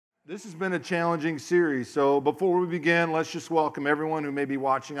This has been a challenging series, so before we begin, let's just welcome everyone who may be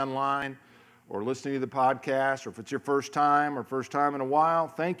watching online or listening to the podcast, or if it's your first time or first time in a while,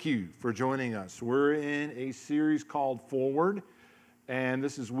 thank you for joining us. We're in a series called Forward, and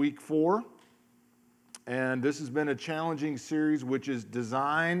this is week 4, and this has been a challenging series which is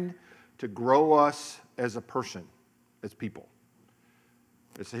designed to grow us as a person, as people.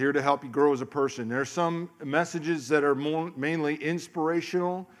 It's here to help you grow as a person. There are some messages that are mainly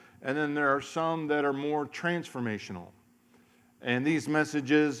inspirational, and then there are some that are more transformational. And these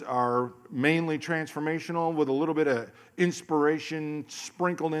messages are mainly transformational with a little bit of inspiration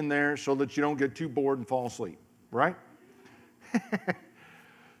sprinkled in there so that you don't get too bored and fall asleep, right?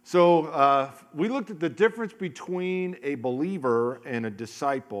 So we looked at the difference between a believer and a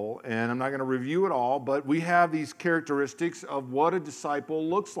disciple, and I'm not going to review it all, but we have these characteristics of what a disciple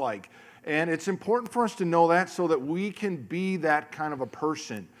looks like. And it's important for us to know that so that we can be that kind of a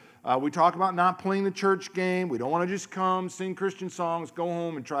person. We talk about not playing the church game. We don't want to just come, sing Christian songs, go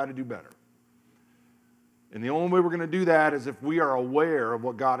home, and try to do better. And the only way we're going to do that is if we are aware of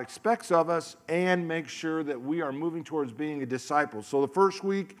what God expects of us and make sure that we are moving towards being a disciple. So the first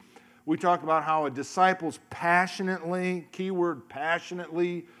week, we talked about how a disciple's passionately, keyword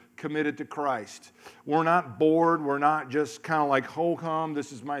passionately, committed to Christ. We're not bored. We're not just kind of like, ho hum,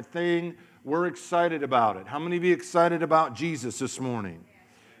 this is my thing. We're excited about it. How many of you excited about Jesus this morning?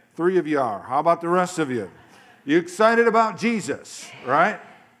 3 of you are. How about the rest of you? You excited about Jesus, right?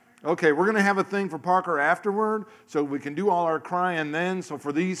 Okay, we're going to have a thing for Parker afterward, so we can do all our crying then. So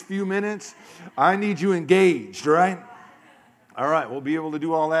for these few minutes, I need you engaged, right? All right, we'll be able to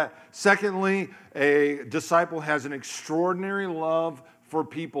do all that. Secondly, a disciple has an extraordinary love for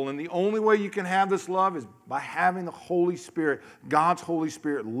people, and the only way you can have this love is by having the Holy Spirit, God's Holy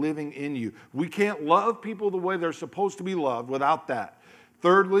Spirit living in you. We can't love people the way they're supposed to be loved without that.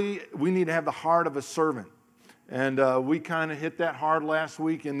 Thirdly, we need to have the heart of a servant. And we kind of hit that hard last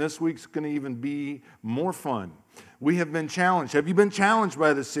week, and this week's going to even be more fun. We have been challenged. Have you been challenged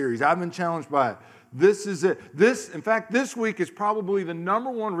by this series? I've been challenged by it. This is it. In fact, this week is probably the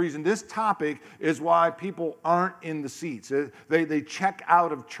number one reason. This topic is why people aren't in the seats. They check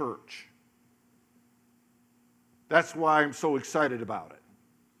out of church. That's why I'm so excited about it.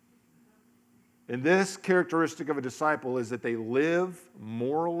 And this characteristic of a disciple is that they live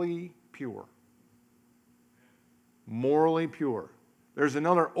morally pure. Morally pure. There's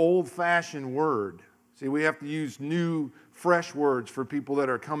another old-fashioned word. See, we have to use new, fresh words for people that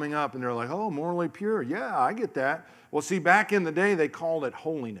are coming up and they're like, oh, morally pure. Yeah, I get that. Well, see, back in the day, they called it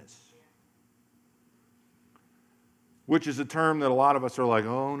holiness, which is a term that a lot of us are like,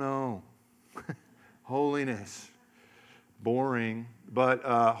 oh, no, holiness. Boring. But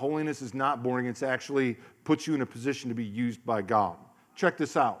holiness is not boring. It's actually puts you in a position to be used by God. Check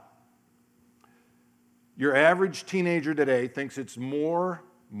this out. Your average teenager today thinks it's more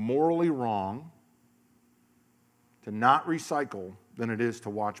morally wrong to not recycle than it is to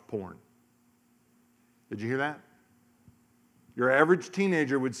watch porn. Did you hear that? Your average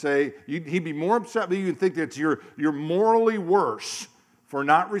teenager would say, he'd be more upset with you and think that you're morally worse for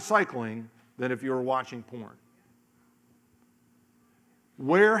not recycling than if you were watching porn.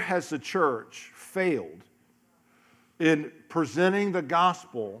 Where has the church failed in presenting the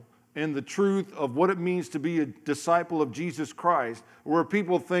gospel and the truth of what it means to be a disciple of Jesus Christ, where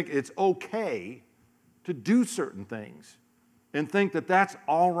people think it's okay to do certain things and think that that's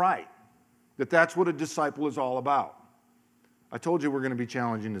all right, that that's what a disciple is all about? I told you we're going to be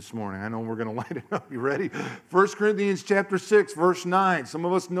challenging this morning. I know we're going to light it up. You ready? 1 Corinthians chapter 6, verse 9. Some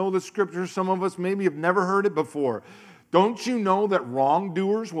of us know the scripture. Some of us maybe have never heard it before. Don't you know that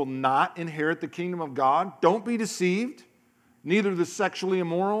wrongdoers will not inherit the kingdom of God? Don't be deceived. Neither the sexually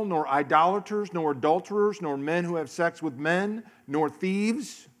immoral, nor idolaters, nor adulterers, nor men who have sex with men, nor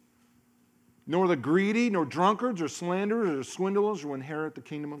thieves, nor the greedy, nor drunkards, or slanderers, or swindlers will inherit the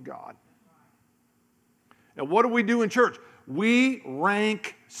kingdom of God. And what do we do in church? We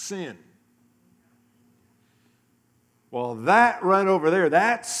rank sin. Well, that right over there,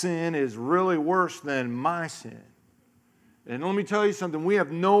 that sin is really worse than my sin. And let me tell you something, we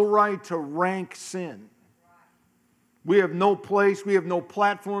have no right to rank sin. We have no place, we have no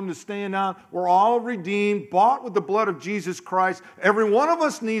platform to stand on. We're all redeemed, bought with the blood of Jesus Christ. Every one of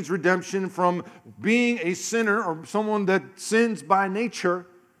us needs redemption from being a sinner or someone that sins by nature,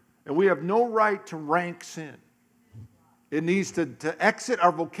 and we have no right to rank sin. It needs to exit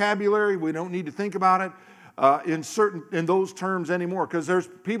our vocabulary. We don't need to think about it in those terms anymore, because there's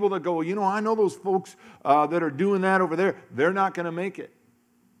people that go, you know, I know those folks that are doing that over there. They're not going to make it.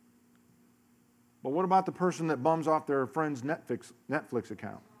 But what about the person that bums off their friend's Netflix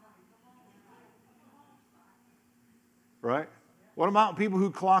account? right? What about people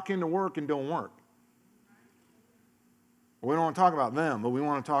who clock into work and don't work? We don't want to talk about them, but we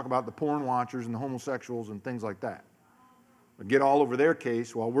want to talk about the porn watchers and the homosexuals and things like that. Get all over their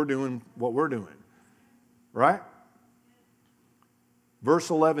case while we're doing what we're doing, right? Verse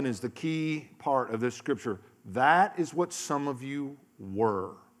 11 is the key part of this scripture. That is what some of you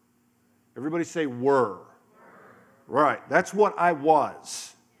were. Everybody say were. Right. That's what I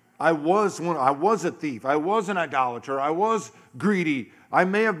was. I was a thief. I was an idolater. I was greedy. I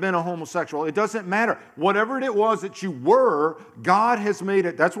may have been a homosexual. It doesn't matter. Whatever it was that you were, God has made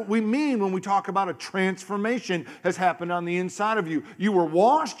it. That's what we mean when we talk about a transformation has happened on the inside of you. You were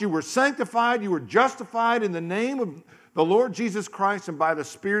washed, you were sanctified, you were justified in the name of the Lord Jesus Christ and by the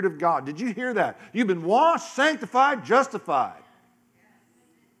Spirit of God. Did you hear that? You've been washed, sanctified, justified.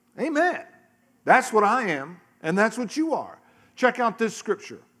 Amen. That's what I am, and that's what you are. Check out this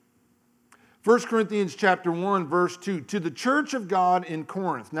scripture. 1 Corinthians chapter 1, verse 2, to the church of God in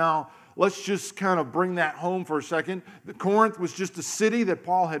Corinth. Now, let's just kind of bring that home for a second. Corinth was just a city that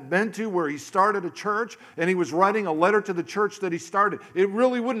Paul had been to where he started a church, and he was writing a letter to the church that he started. It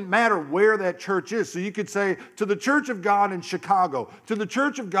really wouldn't matter where that church is. So you could say, to the church of God in Chicago, to the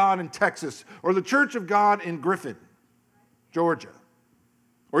church of God in Texas, or the church of God in Griffin, Georgia.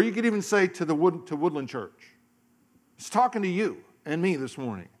 Or you could even say to Woodland Church. He's talking to you and me this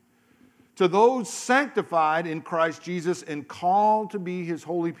morning. To those sanctified in Christ Jesus and called to be his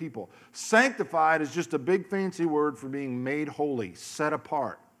holy people. Sanctified is just a big fancy word for being made holy, set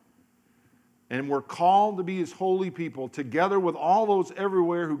apart. And we're called to be his holy people together with all those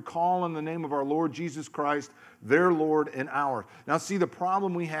everywhere who call on the name of our Lord Jesus Christ, their Lord and ours. Now see, the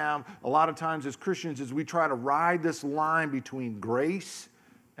problem we have a lot of times as Christians is we try to ride this line between grace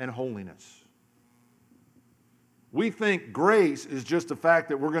and holiness. We think grace is just the fact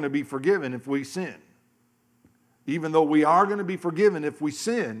that we're going to be forgiven if we sin. Even though we are going to be forgiven if we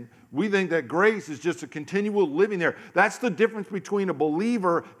sin, we think that grace is just a continual living there. That's the difference between a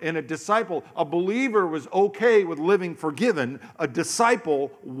believer and a disciple. A believer was okay with living forgiven. A disciple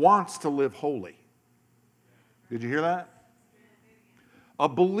wants to live holy. Did you hear that? A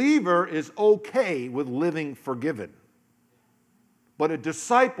believer is okay with living forgiven. But a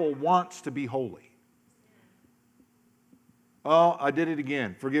disciple wants to be holy. Oh, I did it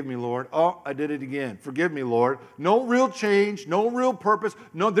again. Forgive me, Lord. Oh, I did it again. Forgive me, Lord. No real change, no real purpose.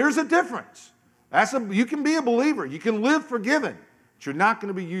 No, there's a difference. You can be a believer. You can live forgiven. But you're not going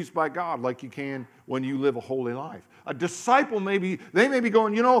to be used by God like you can when you live a holy life. A disciple they may be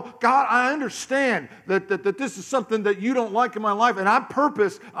going, you know, God, I understand that this is something that you don't like in my life, and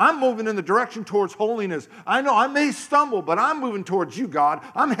I'm moving in the direction towards holiness. I know I may stumble, but I'm moving towards you, God.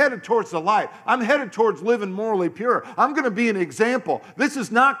 I'm headed towards the light. I'm headed towards living morally pure. I'm going to be an example. This is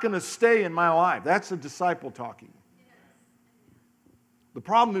not going to stay in my life. That's a disciple talking. The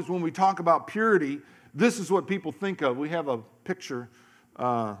problem is when we talk about purity, this is what people think of. We have a picture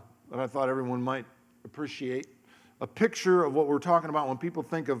that I thought everyone might appreciate. A picture of what we're talking about when people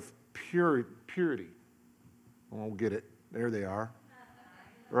think of purity. Oh, get it. There they are.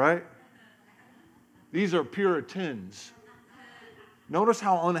 Right? These are Puritans. Notice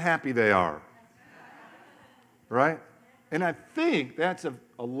how unhappy they are. Right? And I think that's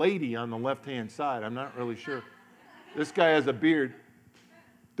a lady on the left-hand side. I'm not really sure. This guy has a beard.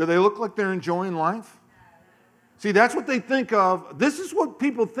 Do they look like they're enjoying life? See, that's what they think of. This is what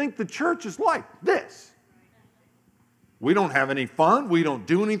people think the church is like. This. We don't have any fun. We don't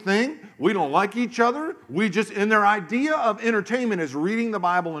do anything. We don't like each other. And their idea of entertainment is reading the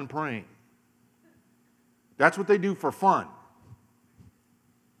Bible and praying. That's what they do for fun.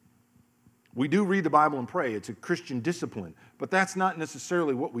 We do read the Bible and pray. It's a Christian discipline. But that's not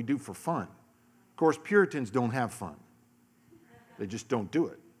necessarily what we do for fun. Of course, Puritans don't have fun. They just don't do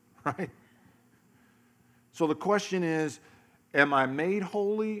it, right? So the question is, am I made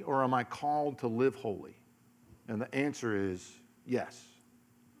holy or am I called to live holy? And the answer is yes.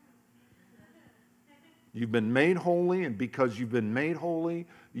 You've been made holy, and because you've been made holy,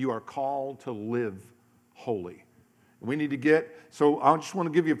 you are called to live holy. So I just want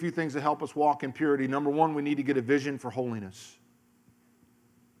to give you a few things that help us walk in purity. Number one, we need to get a vision for holiness.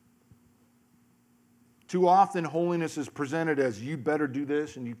 Too often, holiness is presented as you better do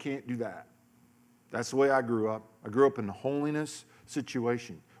this and you can't do that. That's the way I grew up. I grew up in a holiness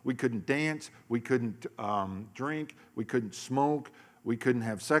situation. We couldn't dance, we couldn't drink, we couldn't smoke, we couldn't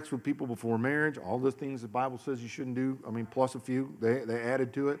have sex with people before marriage, all the things the Bible says you shouldn't do, plus a few, they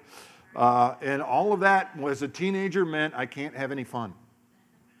added to it. And all of that, as a teenager, meant I can't have any fun.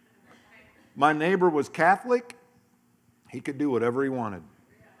 My neighbor was Catholic, he could do whatever he wanted.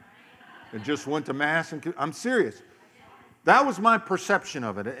 And just went to Mass, I'm serious. That was my perception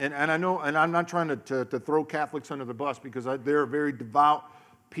of it. And I know, and I'm not trying to throw Catholics under the bus, because they're very devout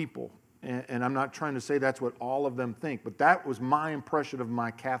people. And I'm not trying to say that's what all of them think. But that was my impression of my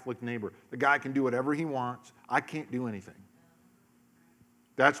Catholic neighbor. The guy can do whatever he wants. I can't do anything.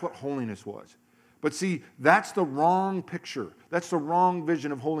 That's what holiness was. But see, that's the wrong picture. That's the wrong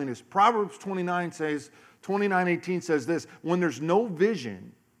vision of holiness. Proverbs 29:18 says this: when there's no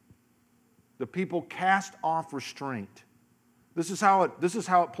vision, the people cast off restraint. This is how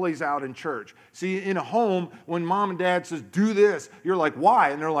it plays out in church. See, in a home, when mom and dad says, do this, you're like, why?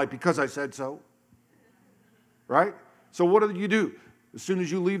 And they're like, because I said so. Right? So what do? As soon as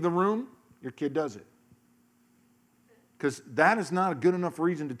you leave the room, your kid does it. Because that is not a good enough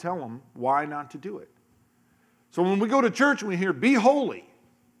reason to tell them why not to do it. So when we go to church and we hear, be holy,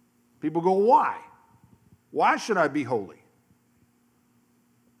 people go, why? Why should I be holy?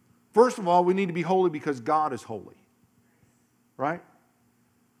 First of all, we need to be holy because God is holy. Right?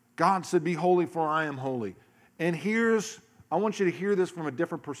 God said, be holy for I am holy. And I want you to hear this from a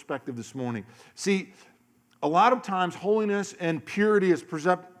different perspective this morning. See, a lot of times holiness and purity is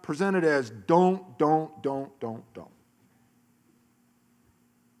presented as don't.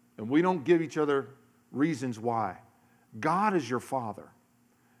 And we don't give each other reasons why. God is your Father.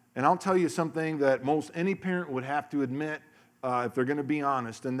 And I'll tell you something that most any parent would have to admit if they're going to be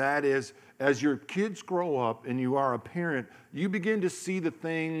honest, and that is, as your kids grow up and you are a parent, you begin to see the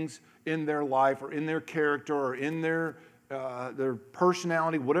things in their life or in their character or in their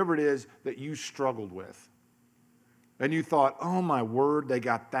personality, whatever it is, that you struggled with. And you thought, oh my word, they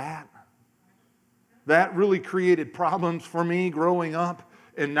got that? That really created problems for me growing up,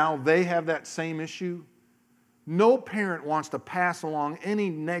 and now they have that same issue? No parent wants to pass along any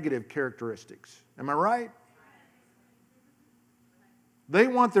negative characteristics. Am I right? They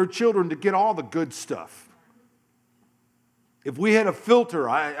want their children to get all the good stuff. If we had a filter,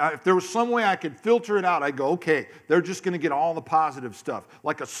 if there was some way I could filter it out, I'd go, okay, they're just going to get all the positive stuff,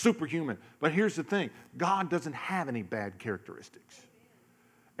 like a superhuman. But here's the thing, God doesn't have any bad characteristics.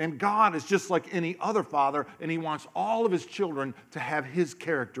 And God is just like any other father, and He wants all of His children to have His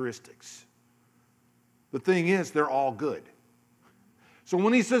characteristics. The thing is, they're all good. So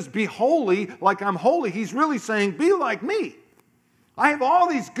when He says, be holy like I'm holy, He's really saying, be like me. I have all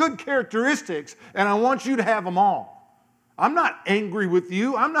these good characteristics, and I want you to have them all. I'm not angry with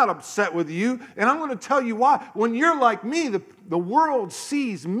you. I'm not upset with you. And I'm going to tell you why. When you're like me, the world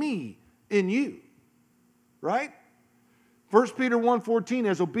sees me in you. Right? 1 Peter 1:14,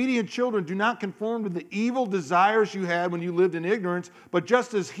 as obedient children, do not conform to the evil desires you had when you lived in ignorance, but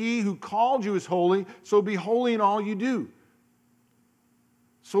just as He who called you is holy, so be holy in all you do.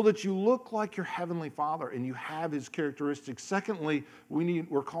 So that you look like your Heavenly Father and you have His characteristics. Secondly,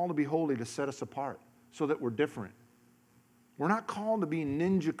 we're called to be holy to set us apart so that we're different. We're not called to be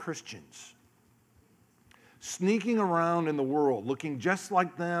ninja Christians, sneaking around in the world, looking just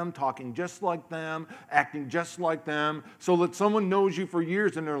like them, talking just like them, acting just like them, so that someone knows you for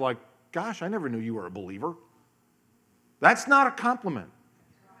years and they're like, gosh, I never knew you were a believer. That's not a compliment.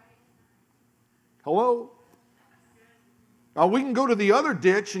 Hello? We can go to the other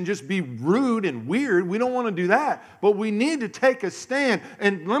ditch and just be rude and weird. We don't want to do that. But we need to take a stand.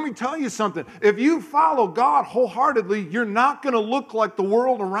 And let me tell you something. If you follow God wholeheartedly, you're not going to look like the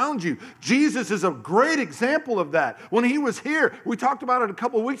world around you. Jesus is a great example of that. When He was here, we talked about it a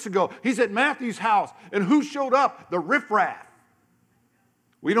couple of weeks ago. He's at Matthew's house. And who showed up? The riffraff.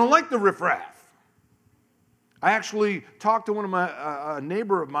 We don't like the riffraff. I actually talked to one of my a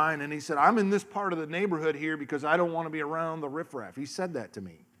neighbor of mine, and he said, I'm in this part of the neighborhood here because I don't want to be around the riffraff. He said that to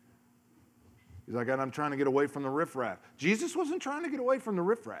me. He's like, I'm trying to get away from the riffraff. Jesus wasn't trying to get away from the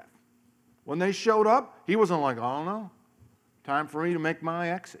riffraff. When they showed up, He wasn't like, oh no, time for me to make my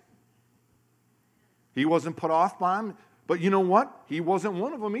exit. He wasn't put off by them. But you know what? He wasn't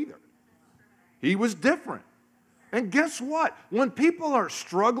one of them either. He was different. And guess what? When people are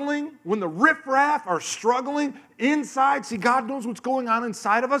struggling, when the riffraff are struggling inside, see, God knows what's going on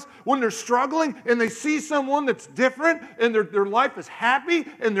inside of us. When they're struggling and they see someone that's different and their life is happy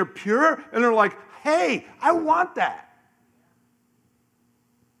and they're pure and they're like, hey, I want that.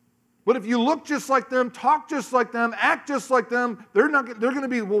 But if you look just like them, talk just like them, act just like them, they're going to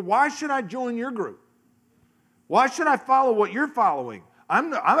be, well, why should I join your group? Why should I follow what you're following?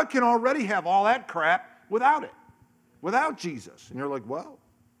 I can already have all that crap without it. Without Jesus. And you're like, well,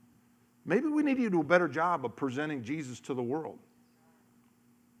 maybe we need to do a better job of presenting Jesus to the world.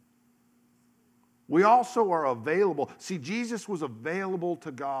 We also are available. See, Jesus was available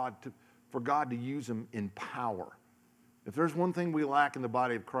to God for God to use Him in power. If there's one thing we lack in the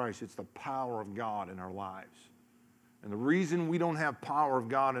body of Christ, it's the power of God in our lives. And the reason we don't have power of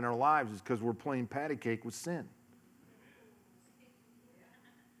God in our lives is because we're playing patty cake with sin.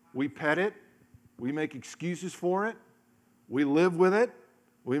 We pet it. We make excuses for it. We live with it.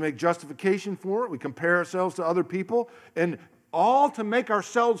 We make justification for it. We compare ourselves to other people. And all to make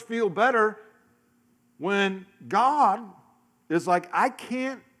ourselves feel better when God is like, I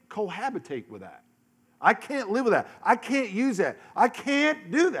can't cohabitate with that. I can't live with that. I can't use that. I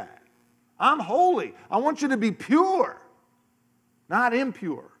can't do that. I'm holy. I want you to be pure, not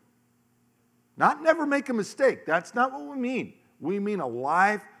impure. Not never make a mistake. That's not what we mean. We mean a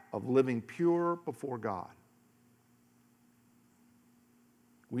life of living pure before God.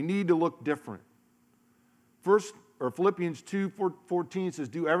 We need to look different. Philippians 2:14 says,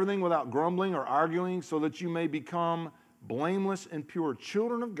 do everything without grumbling or arguing so that you may become blameless and pure,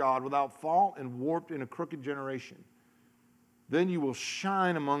 children of God without fault and warped in a crooked generation. Then you will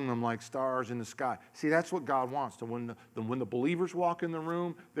shine among them like stars in the sky. See, that's what God wants. So when the believers walk in the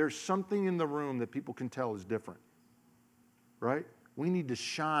room, there's something in the room that people can tell is different. Right? We need to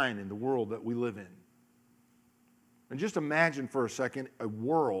shine in the world that we live in. And just imagine for a second a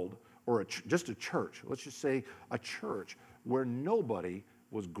world or just a church, let's just say a church where nobody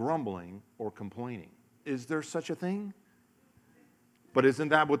was grumbling or complaining. Is there such a thing? But isn't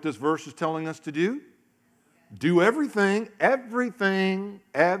that what this verse is telling us to do? Do everything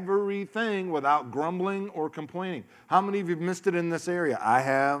without grumbling or complaining. How many of you have missed it in this area? I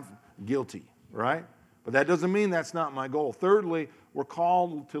have. Guilty, right? But that doesn't mean that's not my goal. Thirdly, we're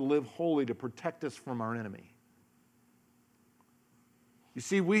called to live holy to protect us from our enemy. You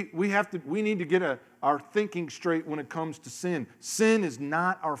see, we need to get our thinking straight when it comes to sin. Sin is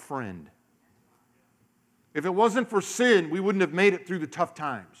not our friend. If it wasn't for sin, we wouldn't have made it through the tough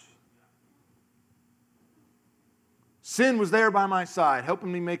times. Sin was there by my side,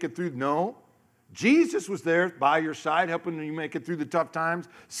 helping me make it through. No. Jesus was there by your side, helping you make it through the tough times.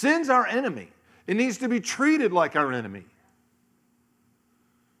 Sin's our enemy. It needs to be treated like our enemy.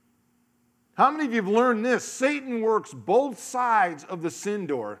 How many of you have learned this? Satan works both sides of the sin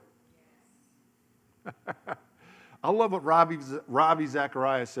door. I love what Ravi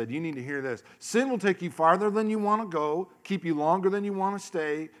Zacharias said. You need to hear this. Sin will take you farther than you want to go, keep you longer than you want to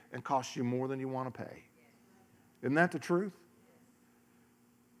stay, and cost you more than you want to pay. Isn't that the truth?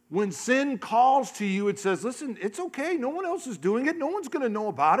 When sin calls to you, it says, listen, it's okay. No one else is doing it. No one's going to know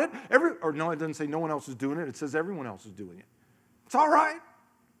about it. It doesn't say no one else is doing it. It says everyone else is doing it. It's all right.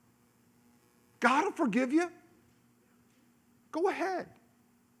 God will forgive you. Go ahead.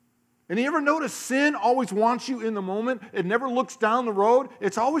 And you ever notice sin always wants you in the moment? It never looks down the road.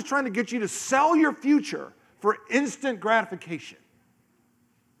 It's always trying to get you to sell your future for instant gratification.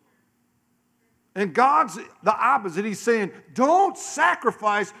 And God's the opposite. He's saying, don't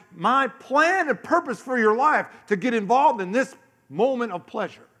sacrifice my plan and purpose for your life to get involved in this moment of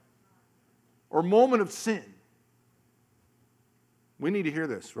pleasure or moment of sin. We need to hear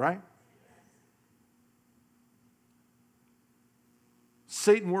this, right?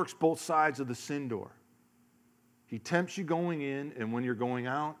 Satan works both sides of the sin door. He tempts you going in, and when you're going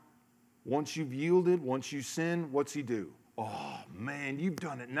out, once you've yielded, once you sin, what's he do? Oh, man, you've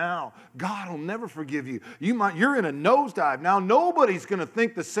done it now. God will never forgive you. You're in a nosedive. Now nobody's going to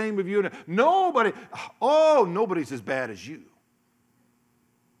think the same of you. Nobody's as bad as you.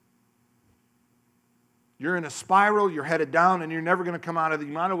 You're in a spiral, you're headed down, and you're never going to come out of it.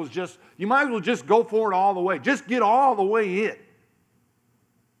 You might as well just go for it all the way. Just get all the way in.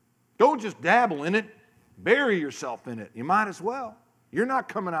 Don't just dabble in it. Bury yourself in it. You might as well. You're not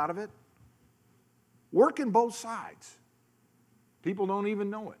coming out of it. Work in both sides. People don't even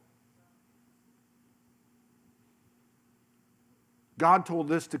know it. God told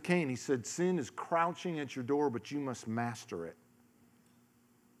this to Cain. He said, sin is crouching at your door, but you must master it.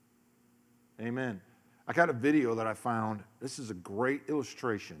 Amen. I got a video that I found. This is a great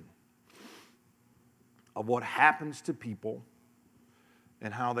illustration of what happens to people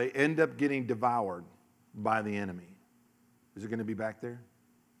and how they end up getting devoured by the enemy. Is it going to be back there?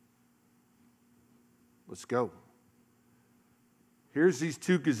 Let's go. Here's these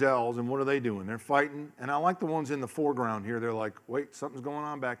two gazelles, and what are they doing? They're fighting, and I like the ones in the foreground here. They're like, wait, something's going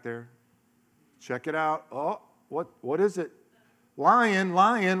on back there. Check it out. Oh, what is it? Lion.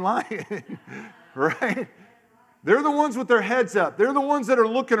 Right? They're the ones with their heads up. They're the ones that are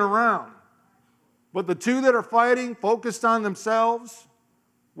looking around. But the two that are fighting, focused on themselves,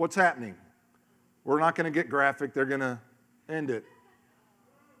 what's happening? We're not going to get graphic. They're going to end it.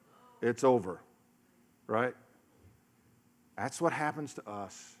 It's over. Right? That's what happens to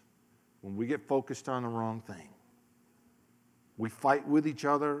us when we get focused on the wrong thing. We fight with each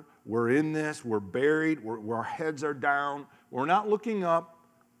other. We're in this. We're buried. Our heads are down. We're not looking up.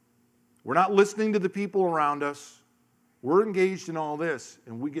 We're not listening to the people around us. We're engaged in all this,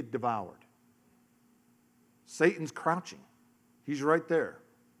 and we get devoured. Satan's crouching. He's right there.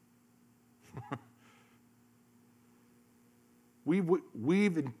 We've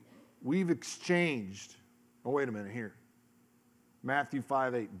exchanged. Oh, wait a minute here. Matthew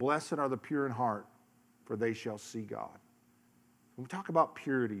 5:8. Blessed are the pure in heart, for they shall see God. When we talk about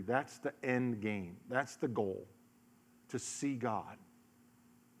purity, that's the end game. That's the goal, to see God.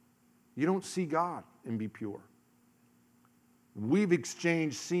 You don't see God and be pure. We've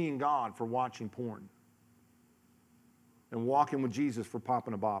exchanged seeing God for watching porn and walking with Jesus for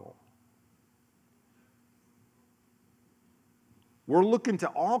popping a bottle. We're looking to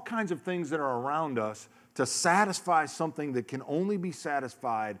all kinds of things that are around us to satisfy something that can only be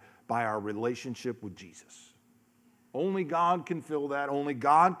satisfied by our relationship with Jesus. Only God can fill that. Only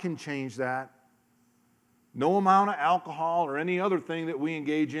God can change that. No amount of alcohol or any other thing that we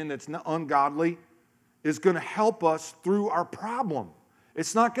engage in that's ungodly is going to help us through our problem.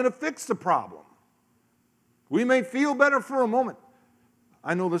 It's not going to fix the problem. We may feel better for a moment.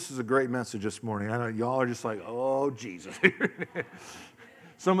 I know this is a great message this morning. I know y'all are just like, oh, Jesus.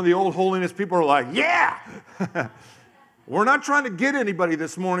 Some of the old holiness people are like, yeah. We're not trying to get anybody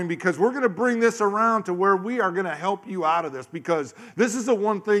this morning, because we're going to bring this around to where we are going to help you out of this, because this is the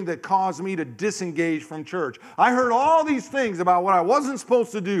one thing that caused me to disengage from church. I heard all these things about what I wasn't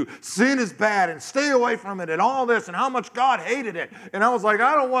supposed to do. Sin is bad and stay away from it and all this, and how much God hated it. And I was like,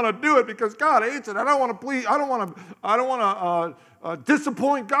 I don't want to do it because God hates it. I don't want to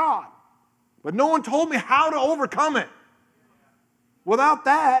disappoint God. But no one told me how to overcome it. Without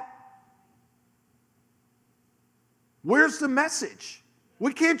that, where's the message?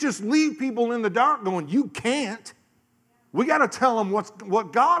 We can't just leave people in the dark going, you can't. We got to tell them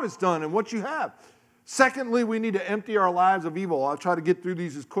what God has done and what you have. Secondly, we need to empty our lives of evil. I'll try to get through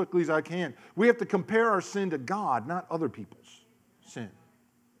these as quickly as I can. We have to compare our sin to God, not other people's sin.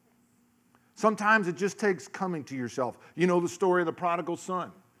 Sometimes it just takes coming to yourself. You know the story of the prodigal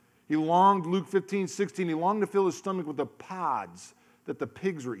son. He longed, Luke 15:16, he longed to fill his stomach with the pods that the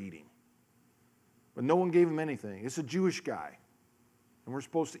pigs were eating. But no one gave him anything. It's a Jewish guy, and we're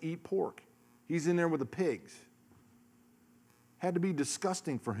supposed to eat pork. He's in there with the pigs. Had to be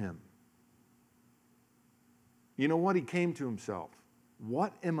disgusting for him. You know what? He came to himself.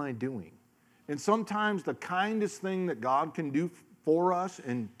 What am I doing? And sometimes the kindest thing that God can do for us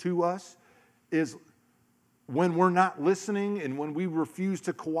and to us is when we're not listening and when we refuse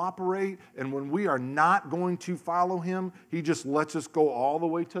to cooperate and when we are not going to follow him, he just lets us go all the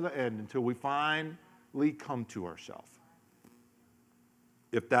way to the end until we finally come to ourselves.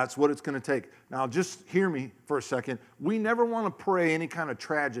 If that's what it's going to take. Now, just hear me for a second. We never want to pray any kind of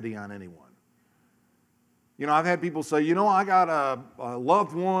tragedy on anyone. You know, I've had people say, you know, I got a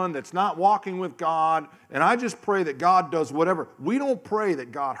loved one that's not walking with God, and I just pray that God does whatever. We don't pray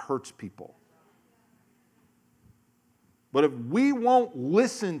that God hurts people. But if we won't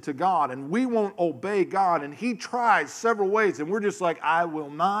listen to God and we won't obey God, and he tries several ways, and we're just like, I will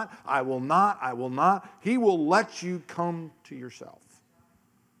not, I will not, I will not, he will let you come to yourself.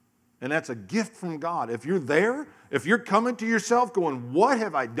 And that's a gift from God. If you're there, if you're coming to yourself going, what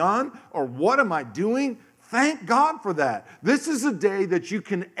have I done or what am I doing? Thank God for that. This is a day that you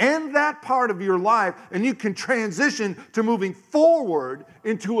can end that part of your life and you can transition to moving forward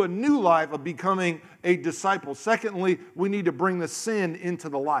into a new life of becoming a disciple. Secondly, we need to bring the sin into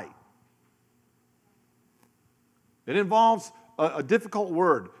the light. It involves a difficult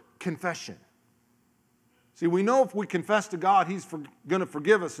word, confession. See, we know if we confess to God, he's going to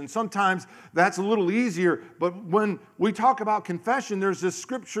forgive us. And sometimes that's a little easier. But when we talk about confession, there's this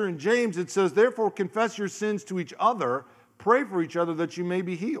scripture in James that says, therefore confess your sins to each other, pray for each other that you may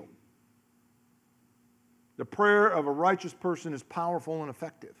be healed. The prayer of a righteous person is powerful and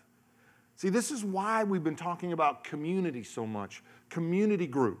effective. See, this is why we've been talking about community so much, community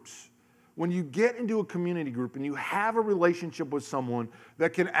groups. When you get into a community group and you have a relationship with someone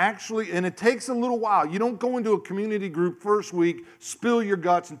that can actually, and it takes a little while. You don't go into a community group first week, spill your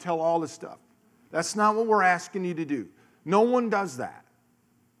guts and tell all this stuff. That's not what we're asking you to do. No one does that.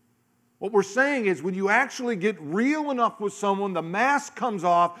 What we're saying is when you actually get real enough with someone, the mask comes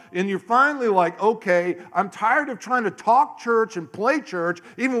off and you're finally like, okay, I'm tired of trying to talk church and play church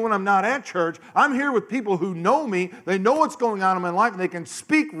even when I'm not at church. I'm here with people who know me. They know what's going on in my life and they can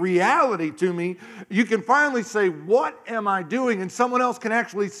speak reality to me. You can finally say, what am I doing? And someone else can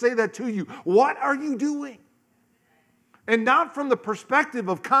actually say that to you. What are you doing? And not from the perspective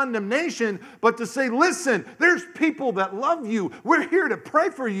of condemnation, but to say, listen, there's people that love you. We're here to pray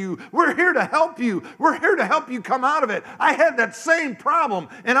for you. We're here to help you. We're here to help you come out of it. I had that same problem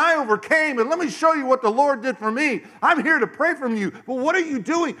and I overcame, and let me show you what the Lord did for me. I'm here to pray for you. But what are you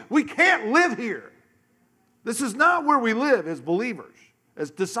doing? We can't live here. This is not where we live as believers,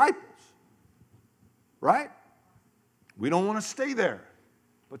 as disciples, right? We don't want to stay there.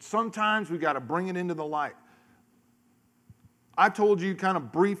 But sometimes we got to bring it into the light. I told you kind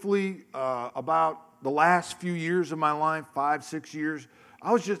of briefly about the last few years of my life, 5, 6 years.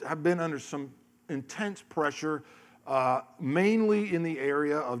 I've been under some intense pressure, mainly in the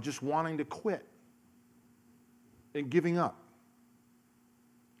area of just wanting to quit and giving up.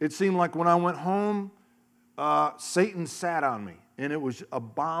 It seemed like when I went home, Satan sat on me, and it was a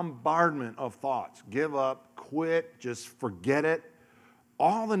bombardment of thoughts. Give up, quit, just forget it.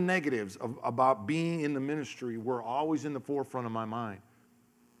 All the negatives about being in the ministry were always in the forefront of my mind.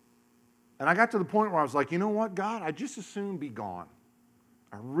 And I got to the point where I was like, you know what, God, I'd just as soon be gone.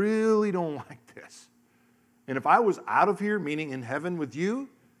 I really don't like this. And if I was out of here, meaning in heaven with you,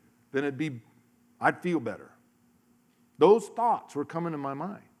 then I'd feel better. Those thoughts were coming to my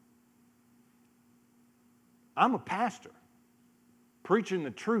mind. I'm a pastor, preaching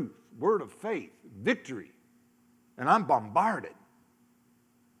the truth, word of faith, victory, and I'm bombarded.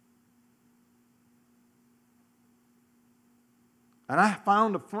 And I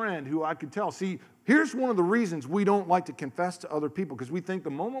found a friend who I could tell. See, here's one of the reasons we don't like to confess to other people, because we think the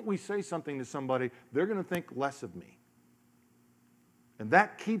moment we say something to somebody, they're going to think less of me. And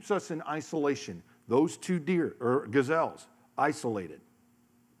that keeps us in isolation. Those two gazelles, isolated.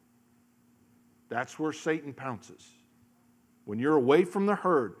 That's where Satan pounces. When you're away from the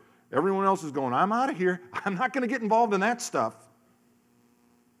herd, everyone else is going, I'm out of here. I'm not going to get involved in that stuff.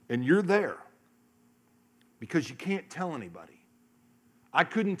 And you're there because you can't tell anybody. I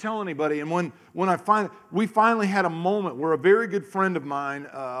couldn't tell anybody. And when we finally had a moment where a very good friend of mine,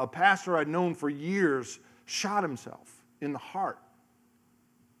 a pastor I'd known for years, shot himself in the heart,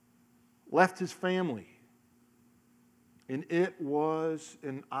 left his family. And it was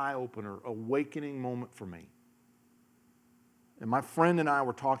an eye-opener, awakening moment for me. And my friend and I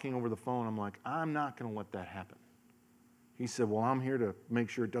were talking over the phone. I'm like, I'm not going to let that happen. He said, well, I'm here to make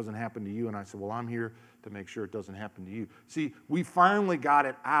sure it doesn't happen to you. And I said, well, I'm here to make sure it doesn't happen to you. See, we finally got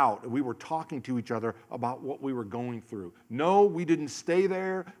it out. We were talking to each other about what we were going through. No, we didn't stay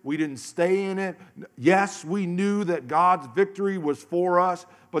there. We didn't stay in it. Yes, we knew that God's victory was for us,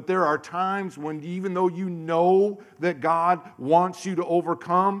 but there are times when even though you know that God wants you to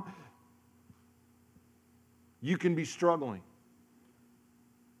overcome, you can be struggling.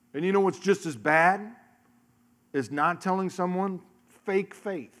 And you know what's just as bad is not telling someone fake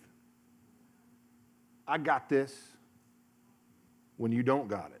faith. I got this, when you don't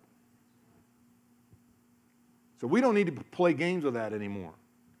got it. So we don't need to play games with that anymore,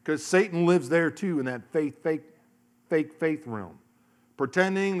 because Satan lives there too, in that fake faith realm,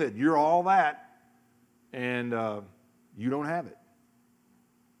 pretending that you're all that and you don't have it.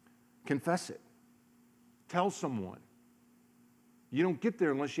 Confess it. Tell someone. You don't get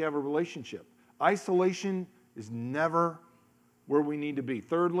there unless you have a relationship. Isolation is never where we need to be.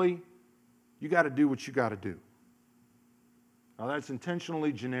 Thirdly, you got to do what you got to do. Now that's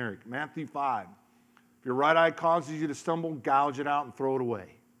intentionally generic. Matthew 5. If your right eye causes you to stumble, gouge it out and throw it away.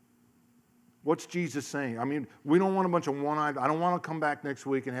 What's Jesus saying? I mean, we don't want a bunch of one-eyed. I don't want to come back next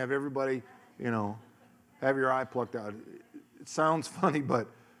week and have everybody, have your eye plucked out. It sounds funny, but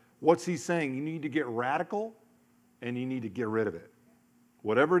what's he saying? You need to get radical and you need to get rid of it.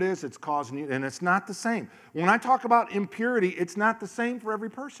 Whatever it is, it's causing you, and it's not the same. When I talk about impurity, it's not the same for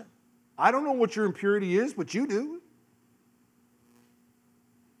every person. I don't know what your impurity is, but you do.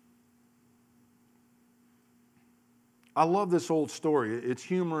 I love this old story. It's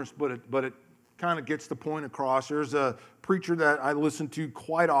humorous, but it kind of gets the point across. There's a preacher that I listen to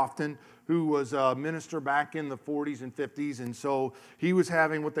quite often who was a minister back in the 40s and 50s, and so he was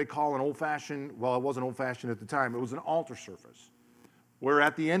having what they call an old-fashioned, well, it wasn't old-fashioned at the time, it was an altar service, where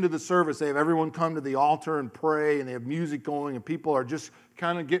at the end of the service, they have everyone come to the altar and pray, and they have music going, and people are just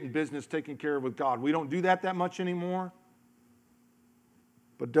kind of getting business taken care of with God. We don't do that much anymore,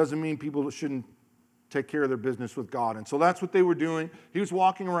 but it doesn't mean people shouldn't take care of their business with God. And so that's what they were doing. He was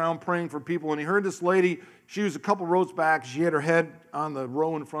walking around praying for people, and he heard this lady. She was a couple rows back. She had her head on the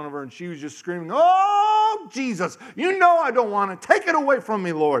row in front of her, and she was just screaming, "Oh, Jesus, you know I don't want it. Take it away from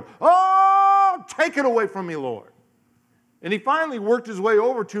me, Lord. Oh, take it away from me, Lord." And he finally worked his way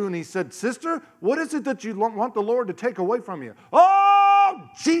over to her, and he said, "Sister, what is it that you want the Lord to take away from you?" "Oh, oh,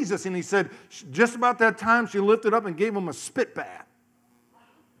 Jesus. And he said, just about that time, she lifted up and gave him a spit bath.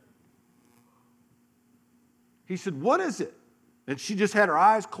 He said, what is it? And she just had her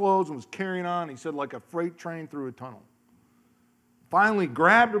eyes closed and was carrying on. He said, like a freight train through a tunnel. Finally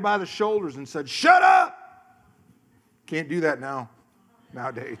grabbed her by the shoulders and said, shut up. Can't do that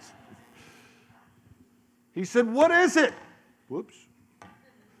nowadays. He said, what is it? Whoops.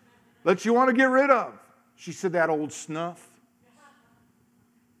 That you want to get rid of? She said, that old snuff.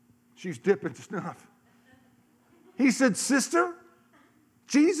 She's dipping snuff. He said, sister,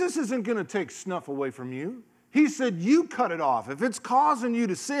 Jesus isn't going to take snuff away from you. He said, you cut it off. If it's causing you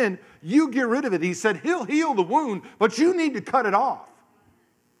to sin, you get rid of it. He said, he'll heal the wound, but you need to cut it off.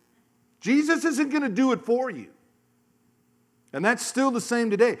 Jesus isn't going to do it for you. And that's still the same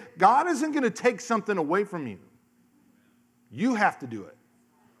today. God isn't going to take something away from you. You have to do it.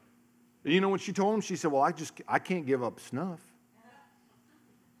 And you know what she told him? She said, well, I can't give up snuff.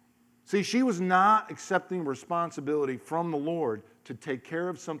 See, she was not accepting responsibility from the Lord to take care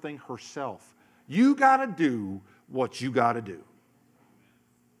of something herself. You got to do what you got to do.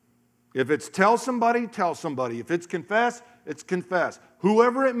 If it's tell somebody, tell somebody. If it's confess, it's confess.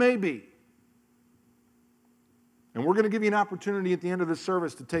 Whoever it may be. And we're going to give you an opportunity at the end of this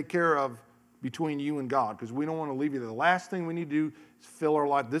service to take care of between you and God, because we don't want to leave you there. The last thing we need to do is fill our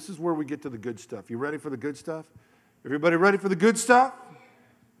life. This is where we get to the good stuff. You ready for the good stuff? Everybody ready for the good stuff?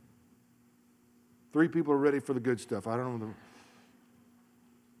 3 people are ready for the good stuff. I don't know.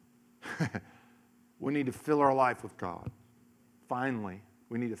 We need to fill our life with God. Finally,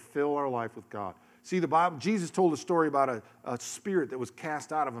 we need to fill our life with God. See, the Bible, Jesus told a story about a spirit that was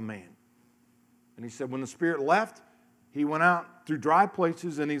cast out of a man. And he said when the spirit left, he went out through dry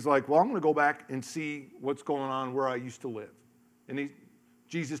places, and he's like, well, I'm going to go back and see what's going on where I used to live. And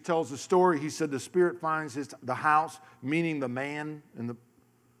Jesus tells the story. He said the spirit finds the house, meaning the man and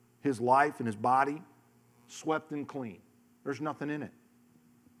his life and his body, swept and clean. There's nothing in it.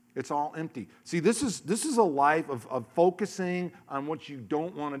 It's all empty. See, this is a life of focusing on what you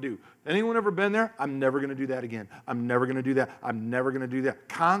don't want to do. Anyone ever been there? I'm never going to do that again. I'm never going to do that. I'm never going to do that.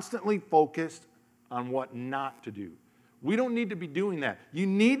 Constantly focused on what not to do. We don't need to be doing that. You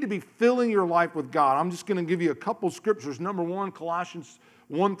need to be filling your life with God. I'm just going to give you a couple scriptures. Number 1, Colossians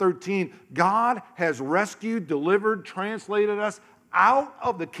 1:13. God has rescued, delivered, translated us out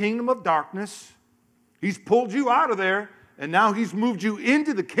of the kingdom of darkness. He's pulled you out of there. And now he's moved you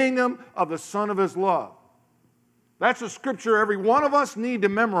into the kingdom of the Son of his love. That's a scripture every one of us need to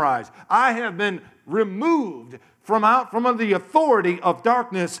memorize. I have been removed from under the authority of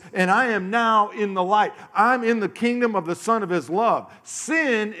darkness, and I am now in the light. I'm in the kingdom of the Son of his love.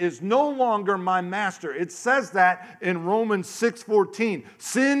 Sin is no longer my master. It says that in Romans 6:14.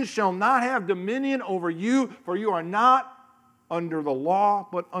 Sin shall not have dominion over you, for you are not under the law,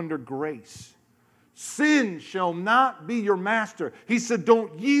 but under grace. Sin shall not be your master. He said,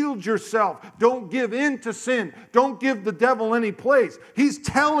 don't yield yourself. Don't give in to sin. Don't give the devil any place. He's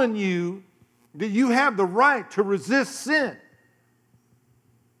telling you that you have the right to resist sin.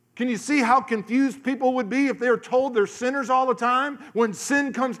 Can you see how confused people would be if they were told they're sinners all the time? When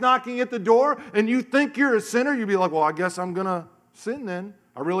sin comes knocking at the door and you think you're a sinner, you'd be like, well, I guess I'm going to sin then.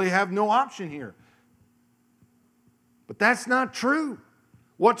 I really have no option here. But that's not true.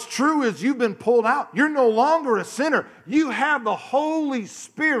 What's true is you've been pulled out. You're no longer a sinner. You have the Holy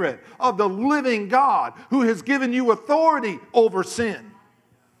Spirit of the living God who has given you authority over sin.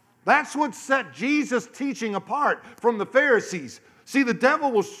 That's what set Jesus' teaching apart from the Pharisees. See, the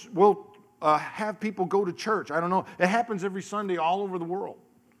devil will have people go to church. I don't know. It happens every Sunday all over the world.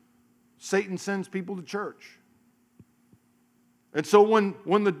 Satan sends people to church. And so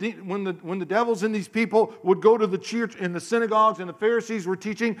when the devils in these people would go to the church in the synagogues and the Pharisees were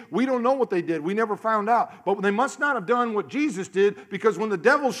teaching, we don't know what they did. We never found out. But they must not have done what Jesus did, because when the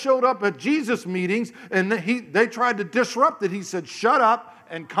devils showed up at Jesus' meetings and they tried to disrupt it, he said, shut up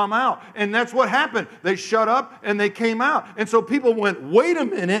and come out. And that's what happened. They shut up and they came out. And so people went, wait a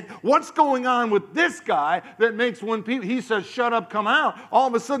minute, what's going on with this guy that makes when he says shut up, come out, all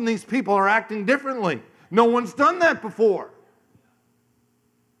of a sudden these people are acting differently. No one's done that before.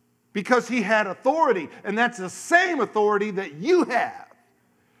 Because he had authority, and that's the same authority that you have.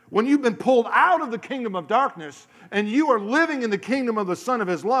 When you've been pulled out of the kingdom of darkness and you are living in the kingdom of the Son of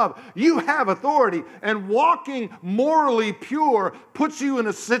His love, you have authority. And walking morally pure puts you in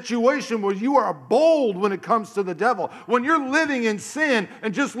a situation where you are bold when it comes to the devil. When you're living in sin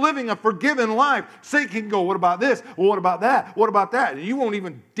and just living a forgiven life, Satan can go, what about this? Well, what about that? What about that? And you won't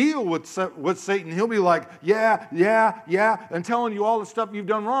even deal with Satan. He'll be like, yeah, and telling you all the stuff you've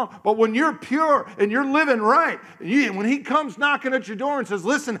done wrong. But when you're pure and you're living right, when he comes knocking at your door and says,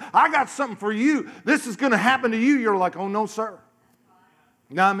 listen, I got something for you. This is going to happen to you. You're like, oh, no, sir.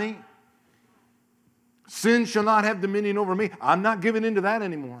 Not me. Sin shall not have dominion over me. I'm not giving into that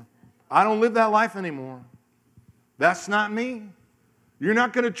anymore. I don't live that life anymore. That's not me. You're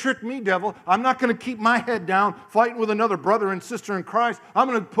not going to trick me, devil. I'm not going to keep my head down fighting with another brother and sister in Christ. I'm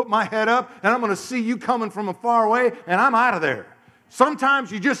going to put my head up, and I'm going to see you coming from a far away, and I'm out of there.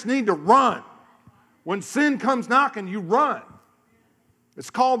 Sometimes you just need to run. When sin comes knocking, you run. It's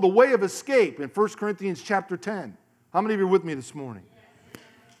called the way of escape in 1 Corinthians chapter 10. How many of you are with me this morning?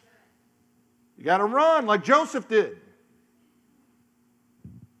 You got to run like Joseph did.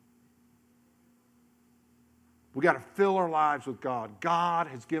 We got to fill our lives with God. God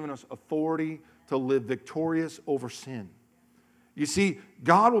has given us authority to live victorious over sin. You see,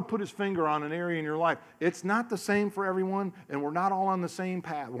 God will put His finger on an area in your life. It's not the same for everyone, and we're not all on the same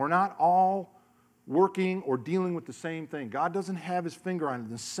path. We're not all working or dealing with the same thing. God doesn't have His finger on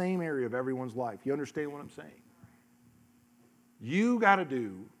the same area of everyone's life. You understand what I'm saying? You got to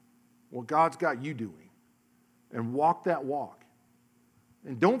do what God's got you doing and walk that walk.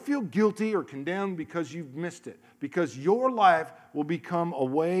 And don't feel guilty or condemned because you've missed it. Because your life will become a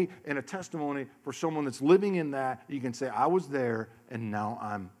way and a testimony for someone that's living in that. You can say, I was there and now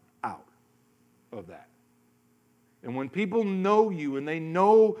I'm out of that. And when people know you and they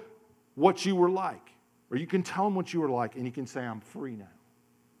know what you were like, or you can tell them what you were like and you can say, I'm free now.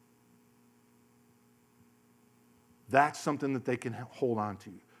 That's something that they can hold on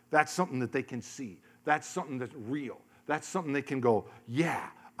to. That's something that they can see. That's something that's real. That's something they can go, yeah,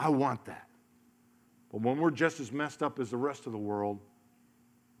 I want that. But when we're just as messed up as the rest of the world,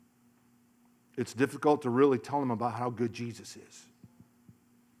 it's difficult to really tell them about how good Jesus is.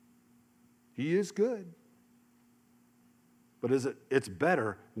 He is good. But it's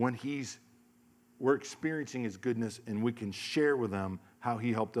better when we're experiencing His goodness and we can share with them how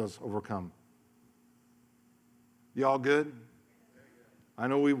He helped us overcome. You all good? I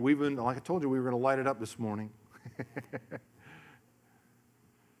know we've been, like I told you, we were going to light it up this morning.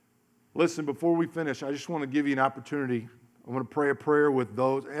 Listen, before we finish, I just want to give you an opportunity. I want to pray a prayer with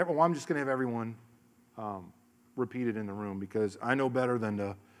those. I'm just going to have everyone repeat it in the room because I know better than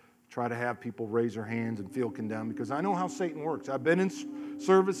to try to have people raise their hands and feel condemned because I know how Satan works. I've been in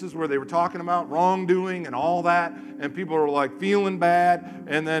services where they were talking about wrongdoing and all that, and people are like feeling bad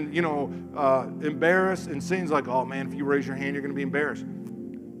and then, embarrassed, and Satan's like, oh man, if you raise your hand, you're going to be embarrassed.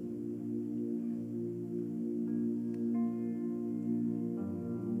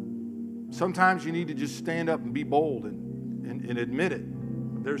 Sometimes you need to just stand up and be bold and admit it.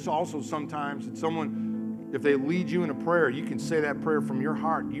 There's also sometimes that someone, if they lead you in a prayer, you can say that prayer from your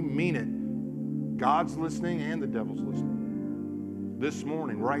heart. You mean it. God's listening and the devil's listening. This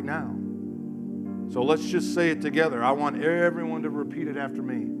morning, right now. So let's just say it together. I want everyone to repeat it after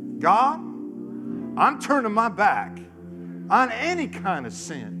me. God, I'm turning my back on any kind of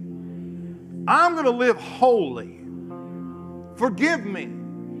sin. I'm going to live holy. Forgive me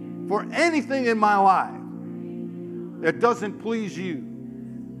for anything in my life that doesn't please you.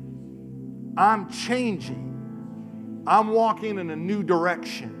 I'm changing. I'm walking in a new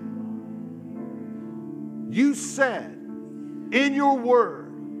direction. You said in your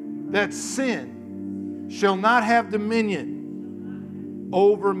word that sin shall not have dominion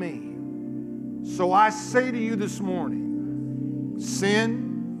over me. So I say to you this morning,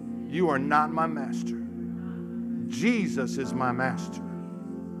 sin, you are not my master. Jesus is my master.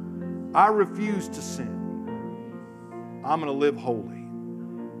 I refuse to sin. I'm going to live holy.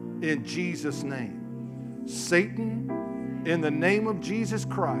 In Jesus' name. Satan, in the name of Jesus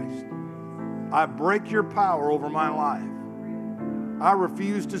Christ, I break your power over my life. I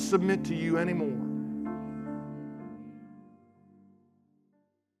refuse to submit to you anymore.